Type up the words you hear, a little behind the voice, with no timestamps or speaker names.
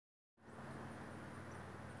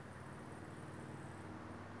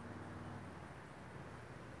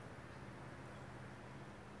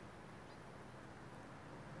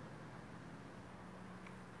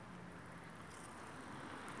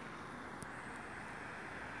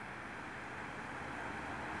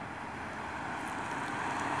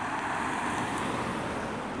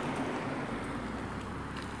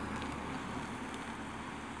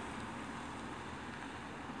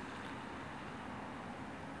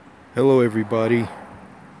Hello everybody,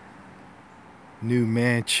 New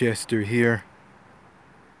Manchester here,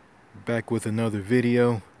 back with another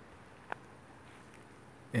video.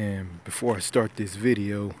 And before I start this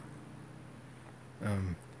video,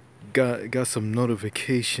 got some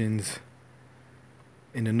notifications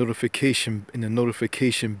in the notification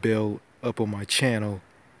bell up on my channel,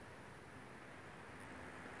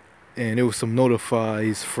 and it was some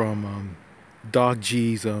notifies from Doc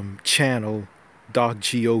G's channel, Doc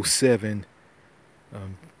G07.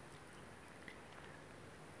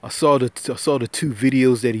 I saw the two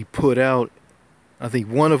videos that he put out. I think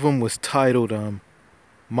one of them was titled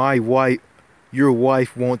 "My wife, your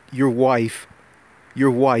wife wants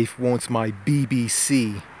my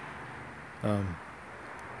BBC."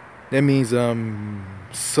 That means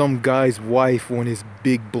some guy's wife wants his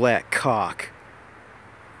big black cock.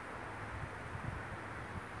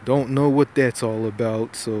 Don't know what that's all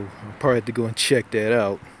about, so I'll probably have to go and check that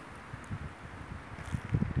out.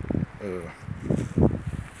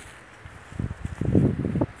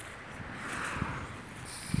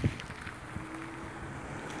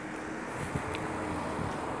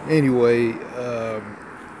 Anyway,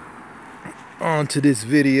 on to this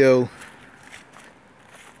video.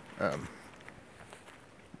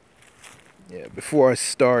 Yeah, before I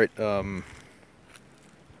start, I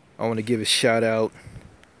want to give a shout out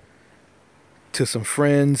to some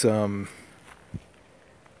friends.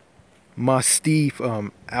 My Steve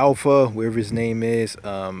Alpha, wherever his name is,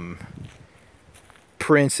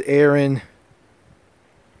 Prince Aaron,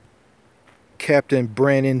 Captain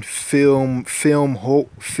Brandon, film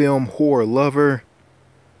horror lover,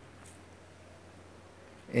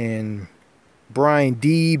 and Brian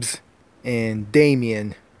Deebs and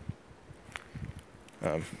Damien.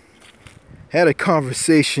 Had a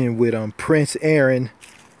conversation with Prince Aaron,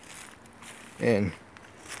 and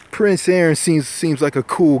Prince Aaron seems like a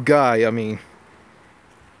cool guy. I mean,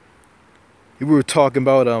 we were talking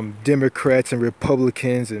about Democrats and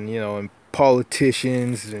Republicans, and and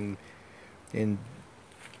politicians, and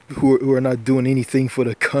who are not doing anything for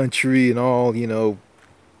the country and all,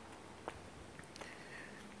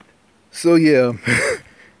 So yeah.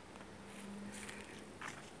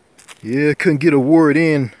 Yeah, couldn't get a word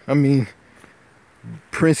in. I mean,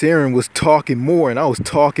 Prince Aaron was talking more and I was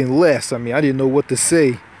talking less. I mean, I didn't know what to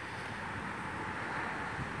say.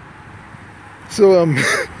 So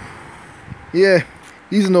yeah,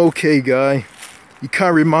 he's an okay guy. He kind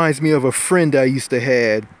of reminds me of a friend I used to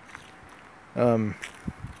have.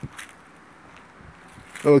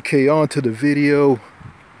 Okay, on to the video.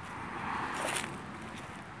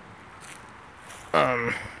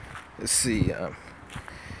 Let's see.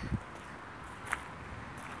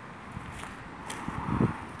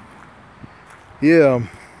 Yeah,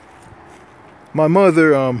 my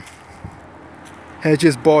mother had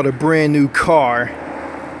just bought a brand new car.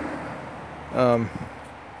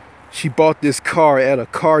 She bought this car at a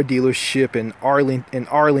car dealership in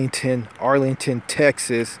Arlington,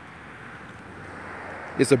 Texas.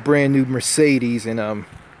 It's a brand new Mercedes, and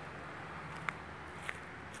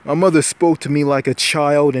my mother spoke to me like a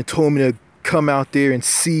child and told me to come out there and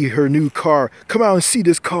see her new car. Come out and see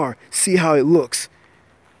this car. See how it looks.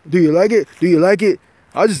 Do you like it? Do you like it?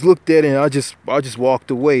 I just looked at it and I just walked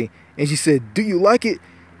away. And she said, "Do you like it?"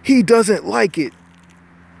 He doesn't like it.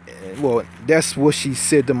 And, well, that's what she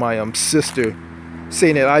said to my sister,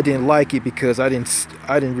 saying that I didn't like it because I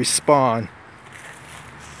didn't respond.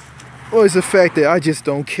 Well, it's the fact that I just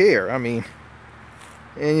don't care. I mean,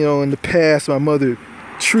 and in the past, my mother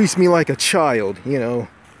treats me like a child,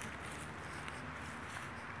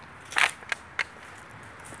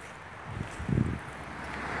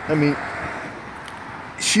 I mean,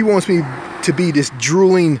 she wants me to be this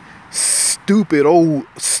drooling, stupid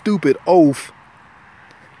oaf.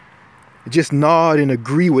 Just nod and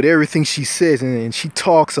agree with everything she says, and she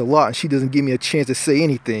talks a lot, and she doesn't give me a chance to say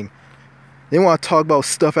anything. Then when I talk about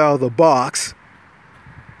stuff out of the box,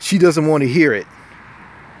 she doesn't want to hear it.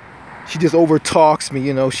 She just overtalks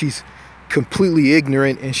me, she's completely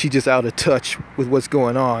ignorant, and she's just out of touch with what's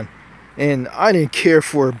going on. And I didn't care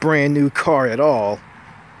for a brand new car at all.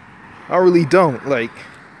 I really don't. Like,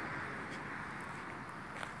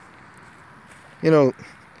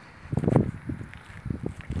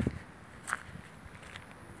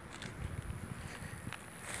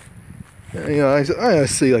 I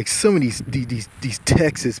say, like, some of these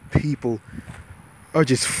Texas people are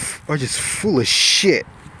just full of shit.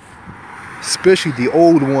 Especially the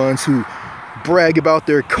old ones who brag about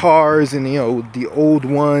their cars, and the old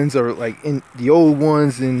ones are like I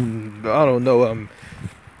don't know,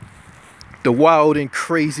 the wild and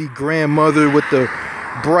crazy grandmother with the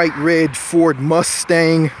bright red Ford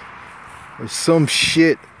Mustang or some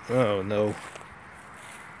shit. I don't know.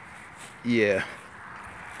 Yeah.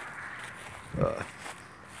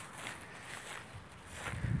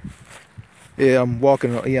 Yeah, I'm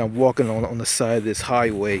walking. Yeah, I'm walking on the side of this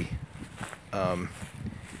highway.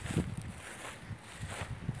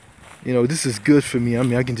 You know, this is good for me. I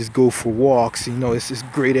mean, I can just go for walks. You know, it's just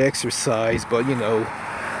great exercise. But you know,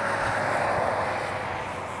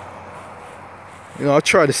 I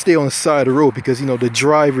try to stay on the side of the road because you know the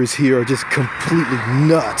drivers here are just completely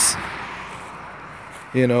nuts.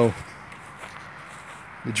 You know,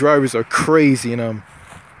 the drivers are crazy, and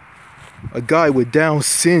a guy with Down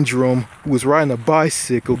syndrome who was riding a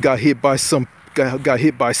bicycle got hit by someone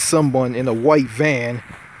in a white van,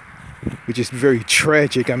 which is very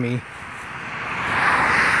tragic. I mean,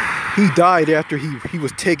 he died after he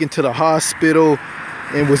was taken to the hospital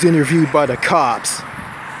and was interviewed by the cops.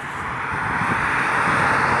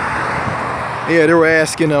 Yeah, they were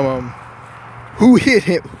asking him, who hit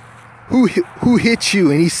him? Who hit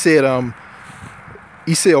you? And he said a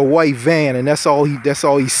white van, and that's all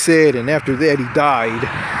he said. And after that, he died.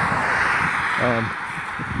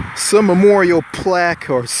 Some memorial plaque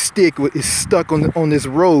or stick is stuck on this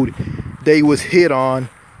road they was hit on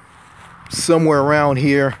somewhere around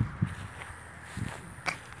here.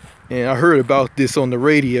 And I heard about this on the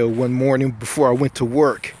radio one morning before I went to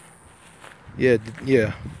work. Yeah.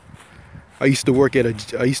 I used to have a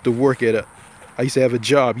job. I used to work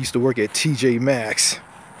at TJ Maxx.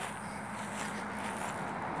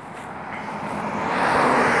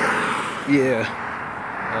 Yeah.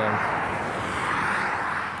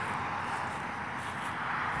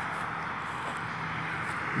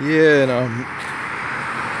 Yeah, and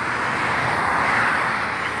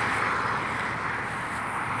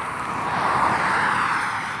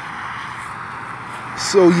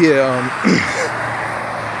so yeah,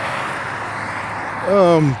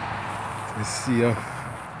 let's see, yeah,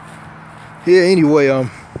 anyway,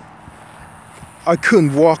 I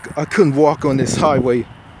couldn't walk on this highway.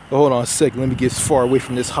 Oh, hold on a second, let me get as far away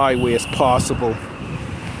from this highway as possible.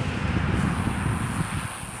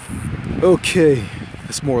 Okay,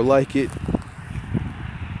 that's more like it.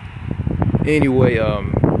 Anyway, that's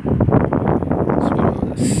what I was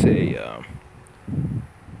gonna say.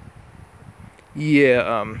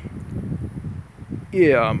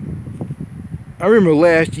 I remember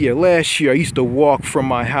last year I used to walk from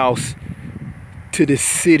my house to this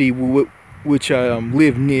city which I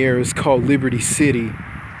live near. It's called Liberty City,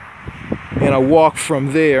 and I walked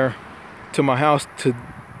from there to my house to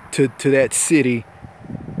that city,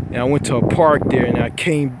 and I went to a park there, and I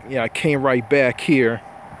came right back here,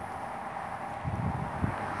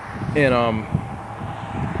 and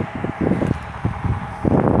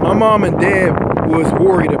my mom and dad was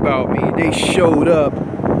worried about me. They showed up.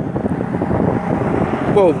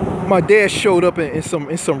 Well, my dad showed up in some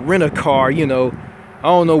rent-a-car. You know, I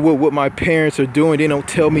don't know what my parents are doing. They don't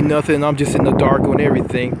tell me nothing. I'm just in the dark on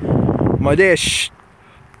everything. My dad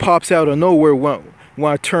pops out of nowhere when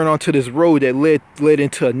I turn onto this road that led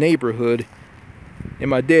into a neighborhood, and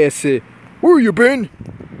my dad said, "Where you been?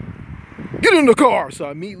 Get in the car." So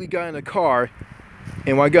I immediately got in the car,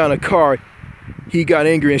 and when I got in the car, he got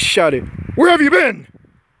angry and shouted, "Where have you been?"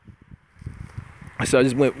 So I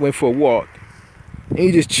just went for a walk. And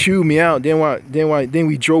he just chewed me out. Then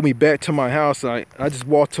we drove me back to my house. And I just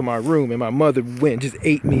walked to my room, and my mother went and just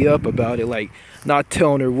ate me up about it, like not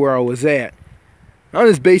telling her where I was at. I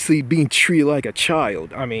was basically being treated like a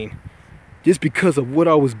child. I mean, just because of what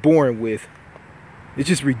I was born with. It's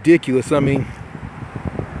just ridiculous. I mean,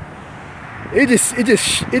 it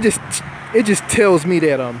just tells me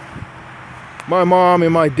that my mom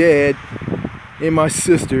and my dad and my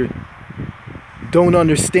sister don't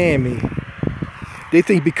understand me. They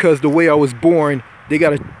think because the way I was born, they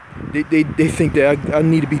think that I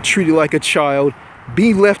need to be treated like a child,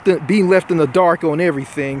 being left in the dark on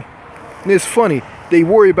everything. And it's funny, they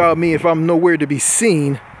worry about me if I'm nowhere to be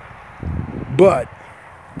seen, but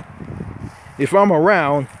if I'm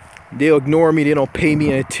around, they'll ignore me. They don't pay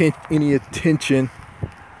me any attention.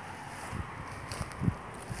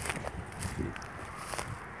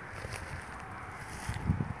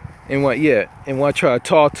 And when I try to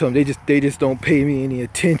talk to them, they just don't pay me any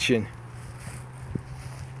attention.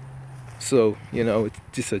 So, you know, it's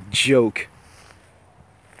just a joke.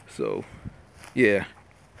 So, yeah.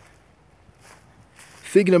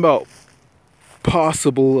 Thinking about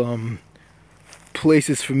possible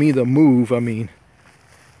places for me to move. I mean,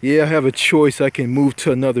 yeah, I have a choice. I can move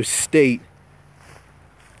to another state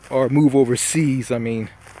or move overseas. I mean,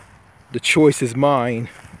 the choice is mine.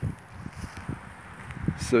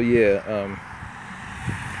 So yeah,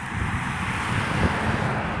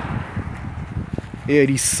 Yeah,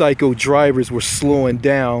 these psycho drivers were slowing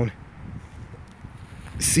down,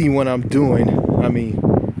 seeing what I'm doing. I mean,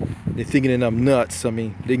 they're thinking that I'm nuts. I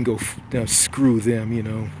mean, they can go screw them, you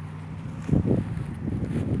know.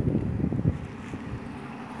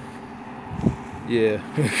 Yeah.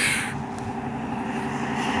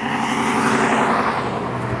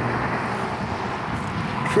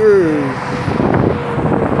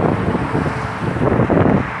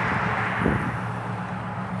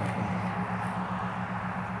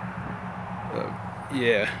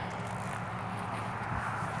 Yeah.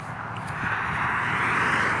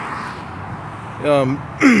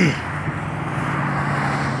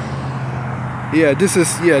 Yeah, this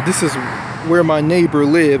is where my neighbor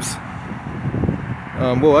lives.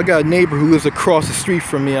 Well, I got a neighbor who lives across the street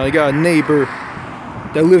from me. I got a neighbor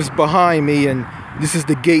that lives behind me, and this is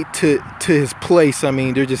the gate to his place. I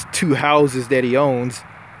mean, they're just two houses that he owns.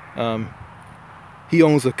 He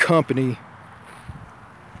owns a company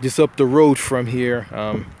just up the road from here.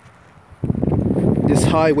 This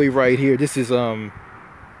highway right here, this is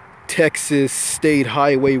Texas State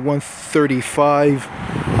Highway 135.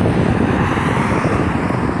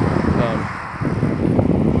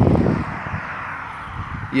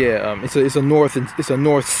 It's a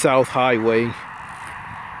north-south highway.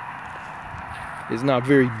 It's not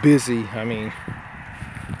very busy. I mean,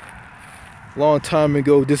 long time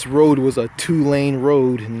ago this road was a 2-lane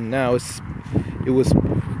road, and now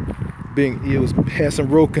had some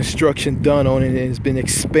road construction done on it, and it's been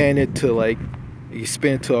expanded to a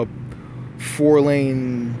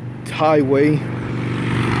 4-lane highway.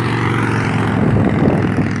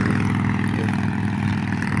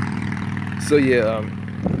 So yeah,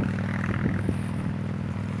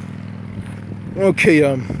 okay,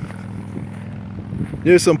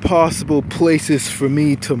 there's some possible places for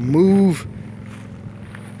me to move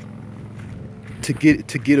to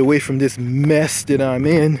get away from this mess that I'm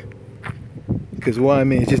in, because what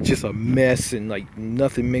I'm in is just a mess, and like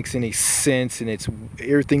nothing makes any sense, and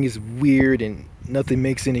everything is weird and nothing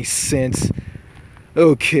makes any sense.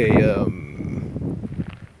 Okay,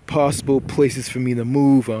 possible places for me to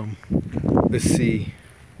move. Let's see.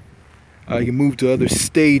 I can move to other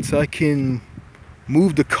states. I can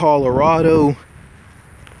move to Colorado.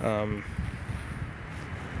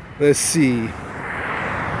 Let's see.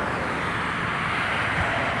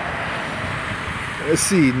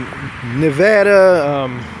 Nevada,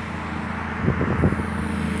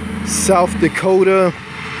 South Dakota,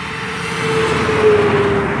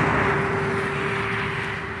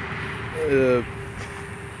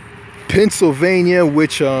 Pennsylvania,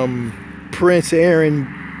 which Prince Aaron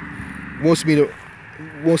wants me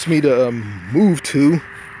to move to.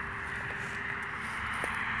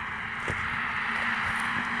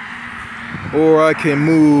 Or I can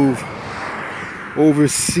move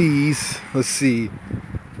overseas. Let's see,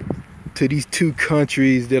 to these two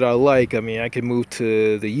countries that I like. I mean, I can move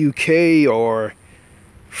to the UK or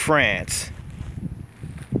France.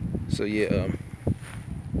 So yeah,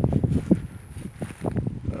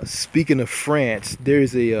 speaking of France,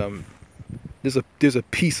 there's a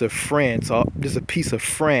piece of France. There's a piece of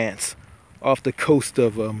France off the coast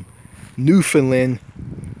of Newfoundland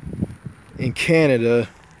in Canada.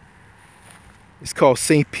 It's called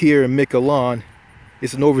Saint Pierre and Miquelon.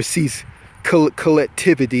 It's an overseas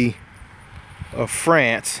collectivity of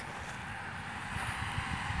France.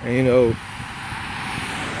 And you know,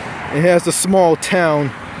 it has a small town,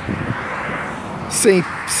 Saint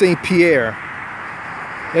Pierre.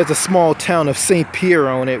 It has a small town of Saint Pierre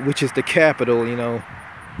on it, which is the capital, you know.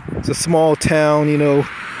 It's a small town, you know.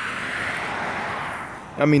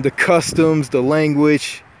 I mean, the customs, the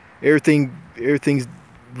language, everything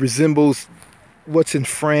resembles what's in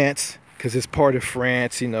France, because it's part of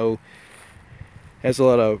France, you know. Has a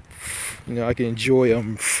lot of, you know, I can enjoy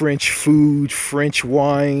French food, French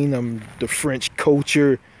wine, the French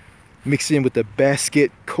culture mixed in with the Basque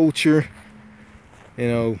culture, you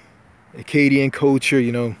know, Acadian culture,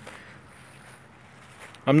 you know.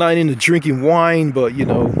 I'm not into drinking wine, but you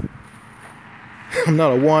know, I'm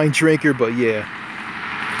not a wine drinker, but yeah.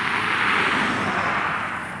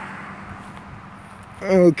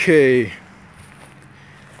 Okay.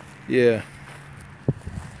 Yeah.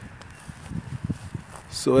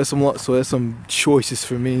 So that's some choices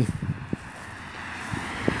for me.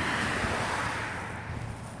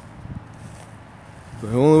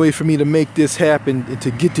 But the only way for me to make this happen and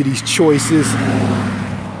to get to these choices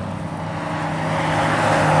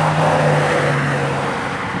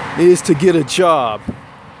is to get a job.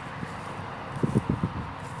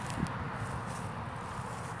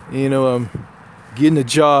 You know, getting a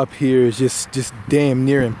job here is just damn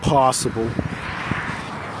near impossible.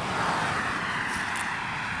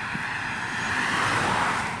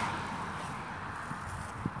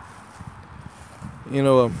 You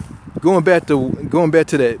know, going back to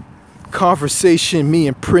that conversation me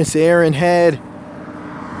and Prince Aaron had.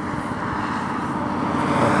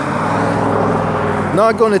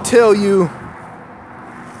 Not gonna tell you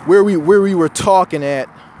where we were talking at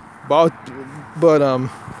about, but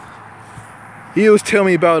he was telling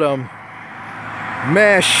me about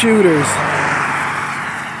mass shooters.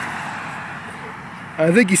 I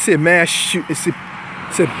think he said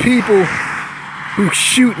said people who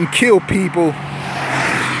shoot and kill people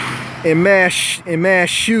in mass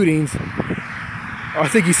shootings. I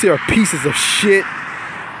think he said are pieces of shit.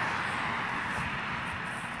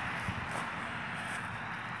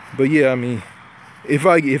 But yeah, I mean, if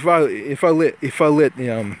I let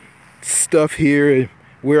stuff here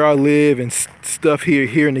where I live and stuff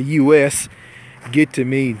here in the U.S. get to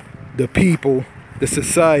me, the people, the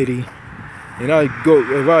society, and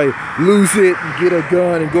if I lose it, get a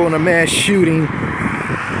gun and go on a mass shooting,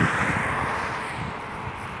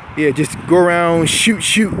 yeah, just go around, shoot,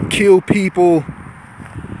 kill people,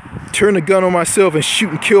 turn the gun on myself and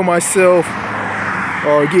shoot and kill myself,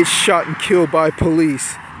 or get shot and killed by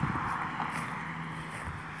police.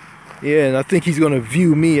 Yeah, and I think he's gonna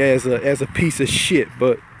view me as a piece of shit,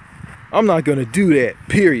 but I'm not gonna do that,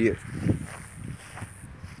 period.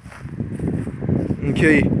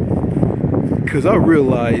 Okay, because I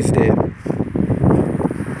realized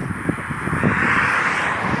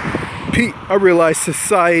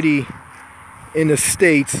society in the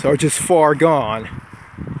States are just far gone,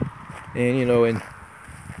 and you know, and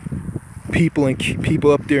people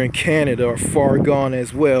up there in Canada are far gone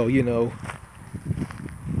as well. You know,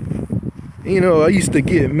 I used to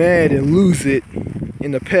get mad and lose it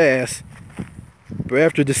in the past, but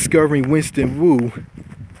after discovering Winston Wu,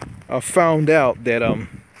 I found out that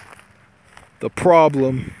the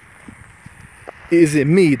problem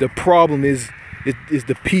isn't me. The problem is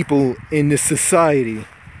the people in this society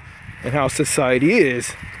and how society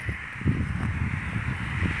is.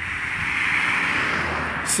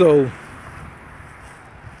 So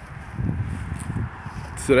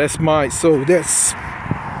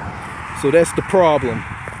that's the problem.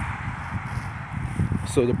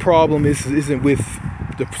 So the problem isn't with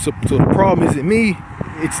so the problem isn't me.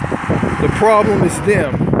 It's the problem is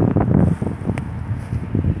them.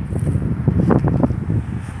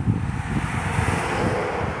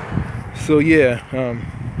 So yeah,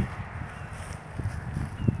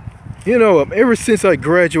 ever since I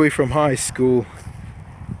graduated from high school,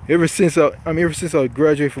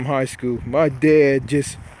 my dad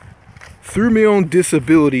just threw me on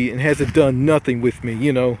disability and hasn't done nothing with me,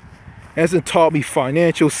 hasn't taught me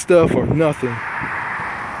financial stuff or nothing.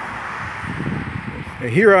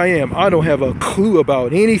 And here I am, I don't have a clue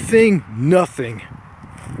about anything, nothing.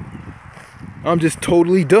 I'm just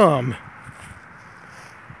totally dumb.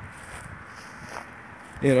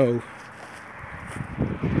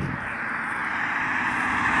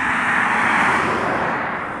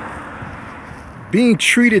 Being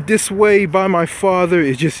treated this way by my father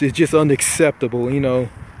is just unacceptable, And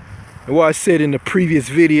what I said in the previous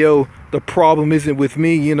video, the problem isn't with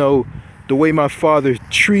me, the way my father's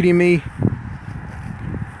treating me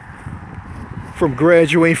after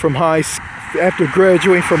graduating from high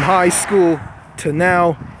school to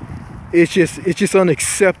now, it's just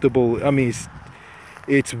unacceptable. I mean,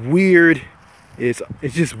 it's weird. It's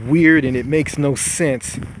just weird, and it makes no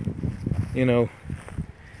sense.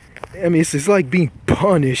 I mean, it's like being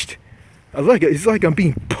punished. It's like I'm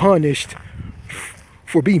being punished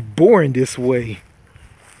for being born this way.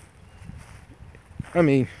 I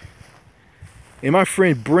mean, and my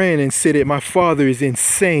friend Brandon said that my father is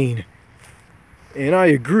insane. And I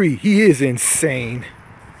agree, he is insane.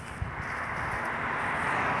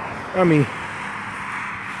 I mean,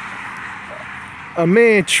 a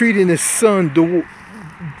man treating his son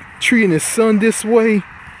this way,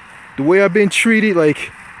 the way I've been treated,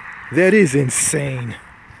 like, that is insane.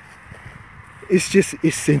 It's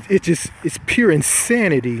pure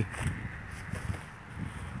insanity.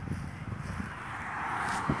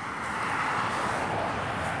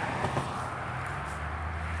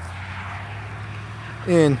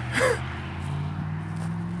 And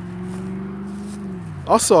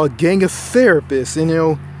I saw a gang of therapists, and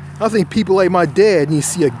I think people like my dad need to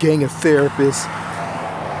see a gang of therapists.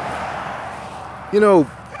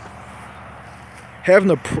 Having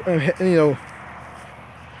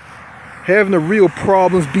the real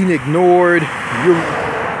problems being ignored,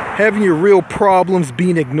 having your real problems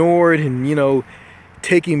being ignored, and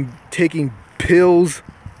taking pills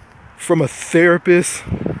from a therapist,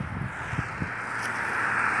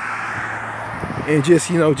 and just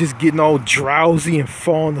getting all drowsy and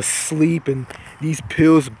falling asleep and these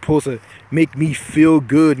pills are supposed to make me feel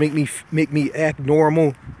good, make me act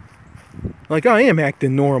normal. Like, I am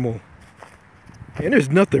acting normal. And there's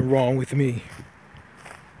nothing wrong with me.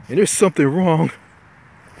 And there's something wrong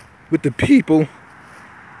with the people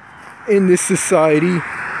in this society.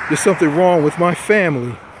 There's something wrong with my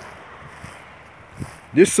family.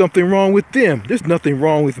 There's something wrong with them. There's nothing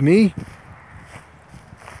wrong with me.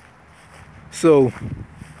 So,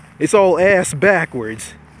 it's all ass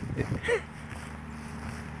backwards.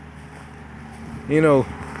 You know,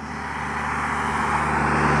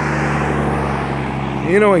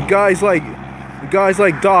 and guys like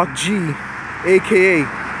Doc G, aka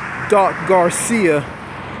Doc Garcia,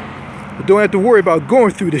 don't have to worry about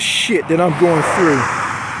going through the shit that I'm going through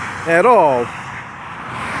at all.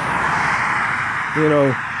 You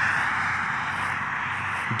know,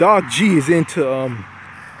 Doc G is into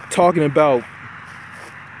talking about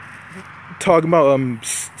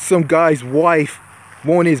some guy's wife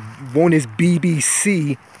won his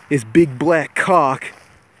BBC, his big black cock.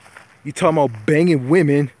 You talking about banging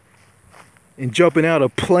women and jumping out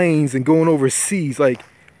of planes and going overseas. Like,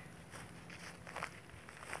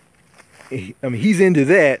 I mean, he's into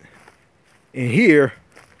that. And here,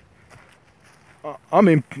 I'm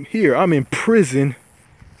in prison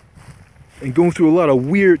and going through a lot of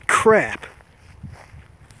weird crap.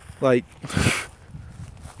 Like,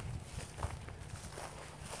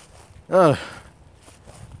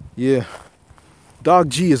 yeah, Doc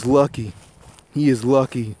G is lucky. He is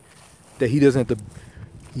lucky that he doesn't have to,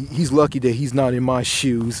 he's lucky that he's not in my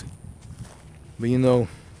shoes. But you know,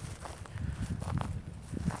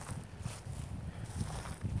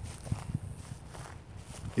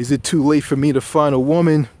 is it too late for me to find a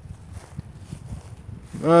woman?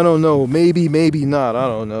 I don't know. Maybe, maybe not. I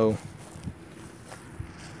don't know.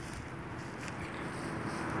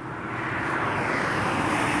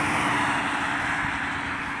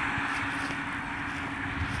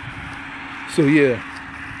 So yeah.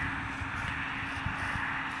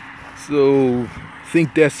 So I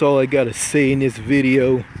think that's all I gotta say in this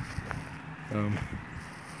video.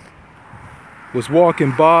 Was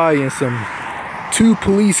walking by and some 2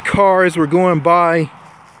 police cars were going by.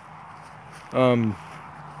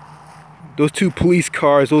 Those 2 police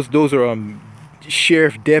cars, those are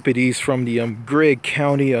sheriff deputies from the Gregg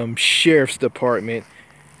County Sheriff's Department.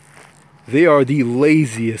 They are the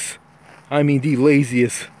laziest, I mean the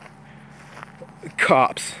laziest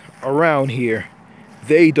cops around here.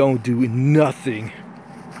 They don't do nothing.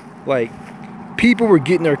 Like, people were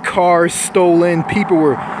getting their cars stolen,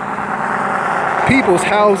 people's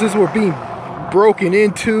houses were being broken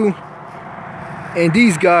into, and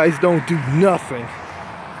these guys don't do nothing.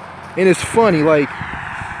 And it's funny, like,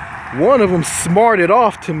 one of them smarted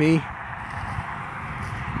off to me,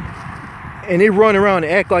 and they run around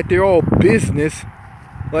and act like they're all business,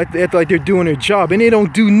 like they're doing their job, and they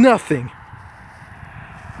don't do nothing.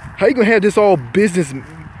 How you gonna have this all business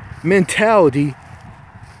mentality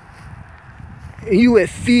and you let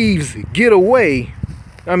thieves get away?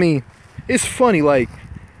 I mean, it's funny, like,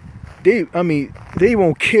 they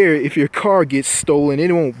won't care if your car gets stolen.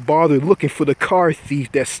 They won't bother looking for the car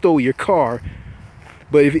thief that stole your car.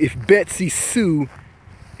 But if Betsy Sue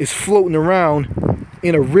is floating around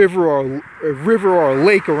in a river or a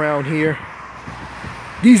lake around here,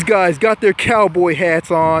 these guys got their cowboy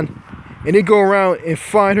hats on and they go around and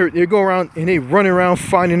find her. They go around and they run around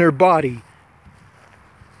finding her body.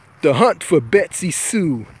 The hunt for Betsy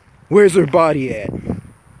Sue. Where's her body at?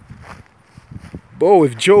 Oh,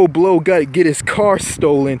 if Joe Blow got to get his car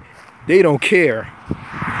stolen, they don't care.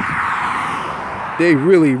 They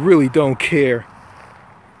really, really don't care.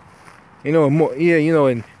 You know, yeah, you know,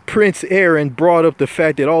 and Prince Aaron brought up the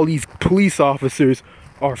fact that all these police officers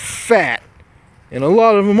are fat. And a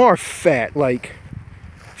lot of them are fat, like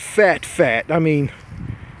fat. I mean,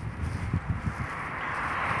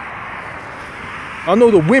 I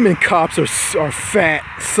know the women cops are fat,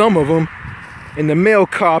 some of them. And the male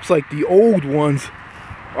cops, like the old ones,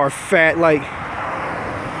 are fat. Like,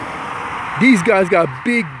 these guys got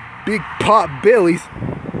big pot bellies,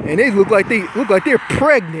 and they look like they're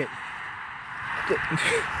pregnant.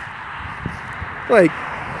 Like,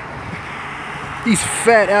 these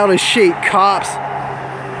fat, out of shape cops.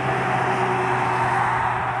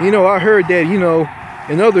 You know, I heard that, you know,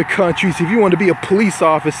 in other countries, if you want to be a police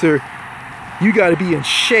officer, you got to be in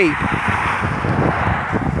shape.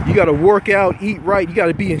 You got to work out, eat right. You got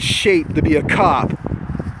to be in shape to be a cop.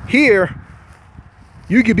 Here,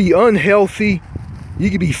 you can be unhealthy. You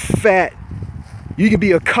can be fat. You can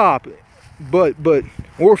be a cop. But,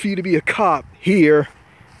 or for you to be a cop here,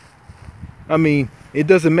 I mean, it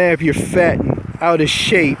doesn't matter if you're fat and out of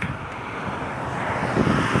shape.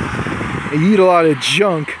 and you eat a lot of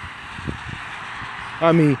junk,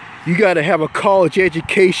 I mean, you got to have a college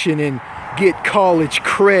education and get college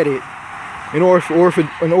credit in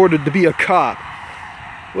order to be a cop.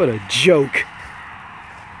 What a joke.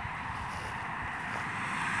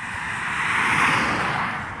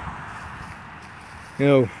 You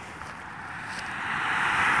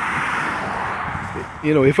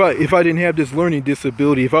know, if I didn't have this learning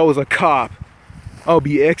disability, if I was a cop, I'll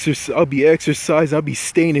be exercising, I'll be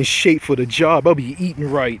staying in shape for the job, I'll be eating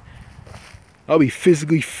right, I'll be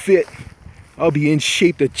physically fit, I'll be in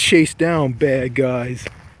shape to chase down bad guys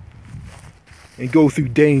and go through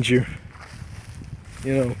danger.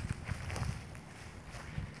 You know,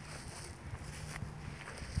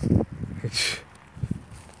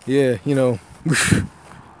 yeah, you know.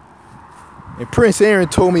 And Prince Aaron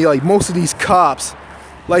told me, like, most of these cops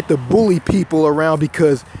like to bully people around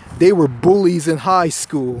because they were bullies in high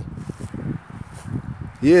school.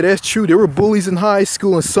 Yeah, that's true. There were bullies in high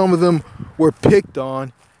school, and some of them were picked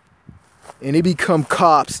on, and they become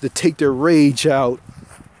cops to take their rage out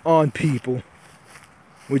on people,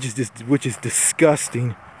 which is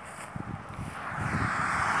disgusting.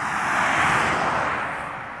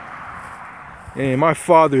 And my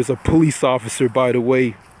father is a police officer, by the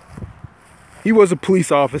way. He was a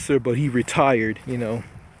police officer, but he retired, you know.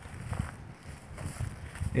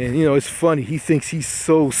 And, you know, it's funny. He thinks he's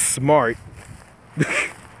so smart.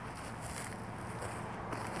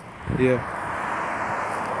 Yeah.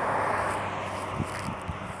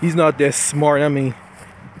 He's not that smart. I mean,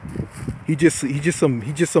 he just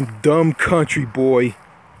some dumb country boy.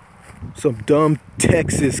 Some dumb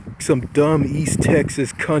East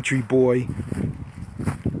Texas country boy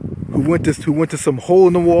who went to some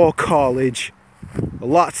hole-in-the-wall college,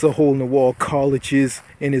 lots of hole-in-the-wall colleges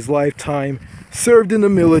in his lifetime, served in the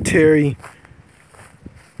military,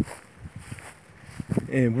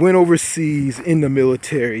 and went overseas in the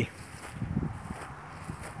military.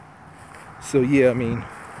 So yeah, I mean,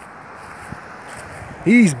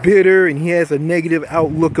 he's bitter and he has a negative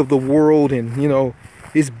outlook of the world, and, you know,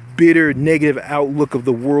 his bitter, negative outlook of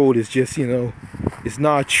the world is just, you know, it's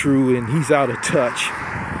not true, and he's out of touch.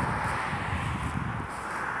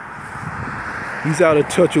 He's out of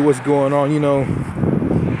touch with what's going on, you know.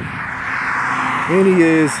 And he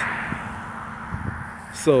is.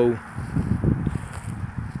 So,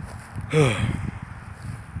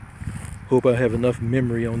 hope I have enough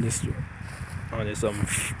memory on this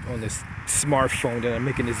smartphone that I'm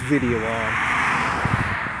making this video on.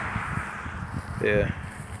 Yeah.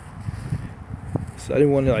 So I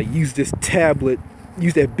didn't want to, like, use this tablet,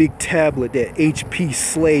 use that big tablet, that HP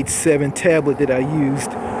Slade 7 tablet that I used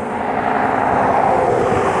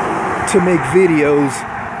to make videos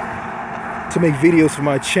for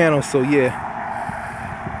my channel. So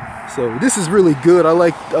yeah, so this is really good. I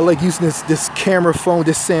like using this camera phone,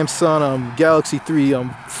 this Samsung Galaxy 3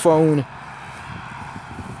 phone.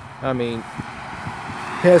 I mean, it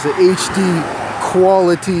has an HD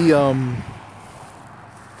quality,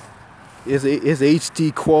 is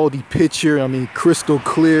HD quality picture. I mean, crystal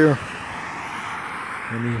clear.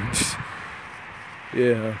 I mean,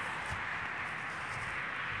 yeah.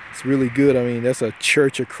 It's really good. I mean, that's a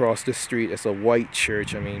church across the street. That's a white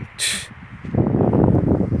church. I mean,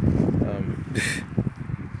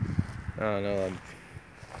 I don't know.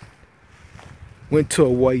 Went to a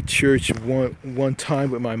white church one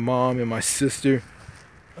time with my mom and my sister.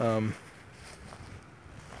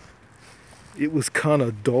 It was kind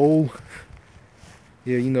of dull.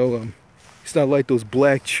 Yeah, you know, it's not like those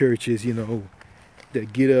black churches, you know,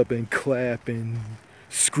 that get up and clap and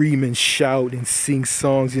scream and shout and sing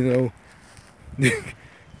songs, you know.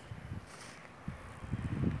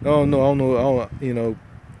 I don't know, you know,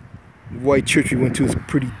 the white church we went to is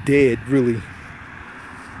pretty dead, really.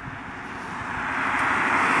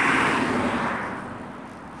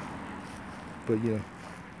 But, you know,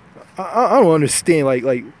 I don't understand,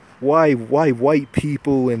 like why white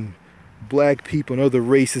people and black people and other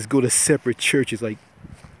races go to separate churches. Like,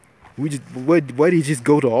 why do you just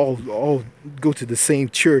go to all go to the same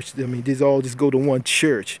church? I mean, they all just go to one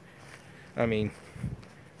church. I mean,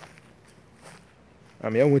 I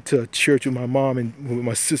went to a church with my mom and with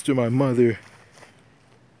my sister and my mother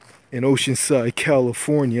in Oceanside,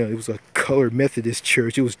 California. It was a colored Methodist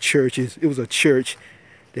church. It was a church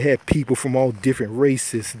that had people from all different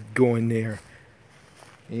races going there.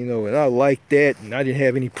 You know, and I liked that, and I didn't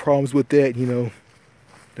have any problems with that, you know.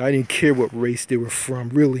 I didn't care what race they were from,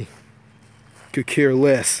 really. Could care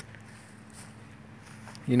less.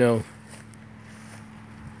 You know.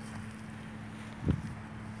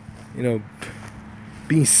 You know,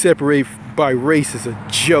 being separated by race is a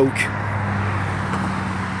joke.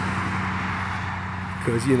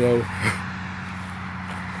 because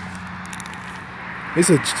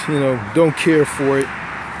it's don't care for it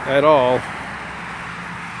at all.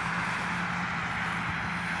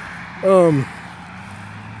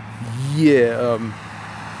 Yeah,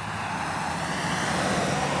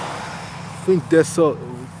 I think that's all.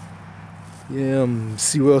 Yeah,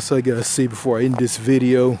 see what else I gotta say before I end this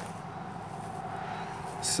video.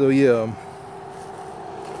 So yeah,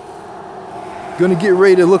 gonna get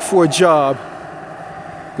ready to look for a job.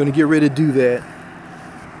 Gonna get ready to do that,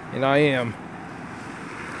 and I am.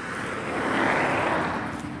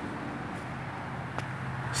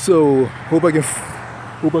 So hope I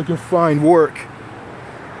can find work.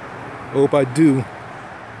 Hope I do.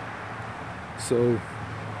 So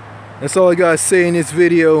that's all I gotta say in this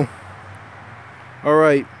video. All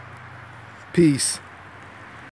right, peace.